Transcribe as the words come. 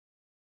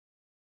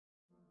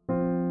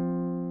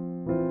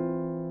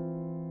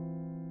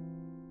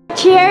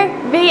cheer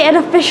be an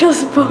official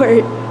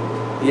sport?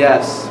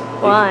 Yes.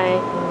 Why?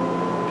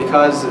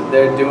 Because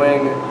they're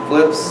doing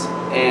flips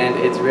and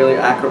it's really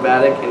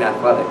acrobatic and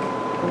athletic.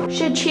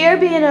 Should cheer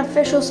be an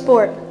official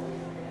sport?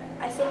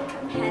 I think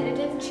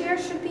competitive cheer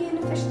should be an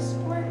official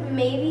sport,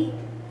 maybe.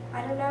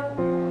 I don't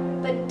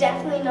know. But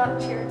definitely not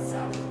cheer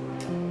itself.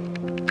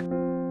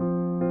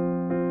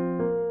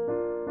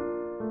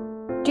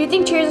 Do you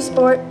think cheer is a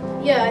sport?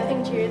 Yeah, I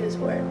think cheer is a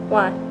sport.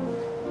 Why?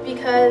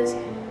 Because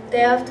they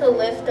have to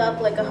lift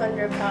up like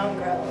 100-pound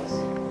girls.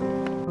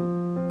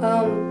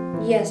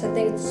 Yes, I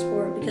think it's a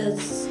sport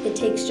because it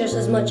takes just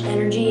as much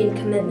energy and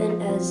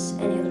commitment as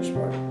any other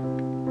sport.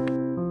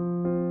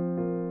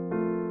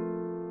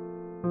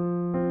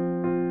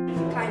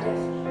 Kind of.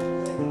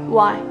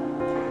 Why?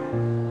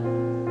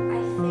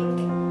 I think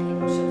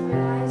people should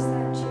realize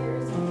that cheer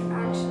is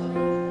actually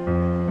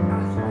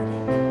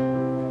athletic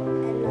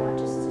and not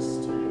just a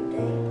stupid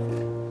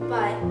thing.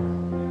 But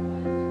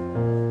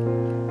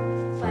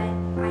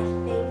I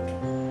think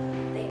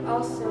they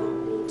also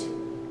need to,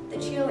 the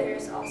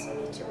cheerleaders also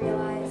need to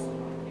realize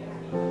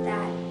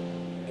that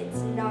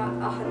it's not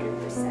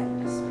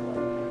 100% a sport.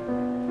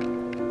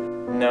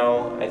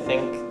 No, I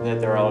think that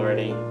they're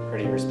already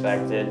pretty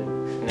respected,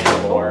 and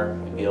therefore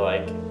would be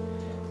like,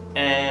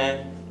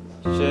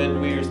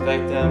 should we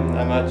respect them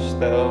that much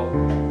though?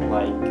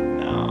 Like,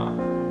 nah.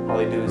 All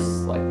they do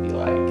is like be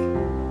like,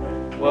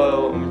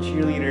 whoa, I'm a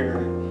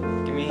cheerleader,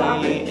 give me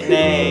an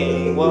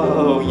A,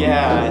 whoa,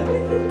 yeah,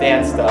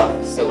 dance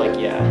stuff, so like,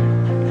 yeah.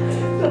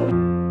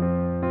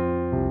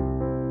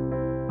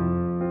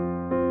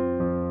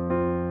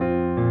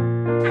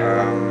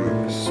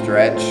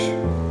 Stretch,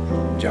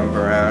 jump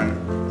around,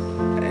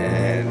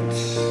 and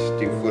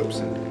do flips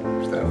and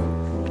stuff.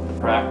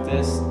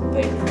 Practice,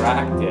 they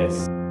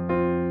practice.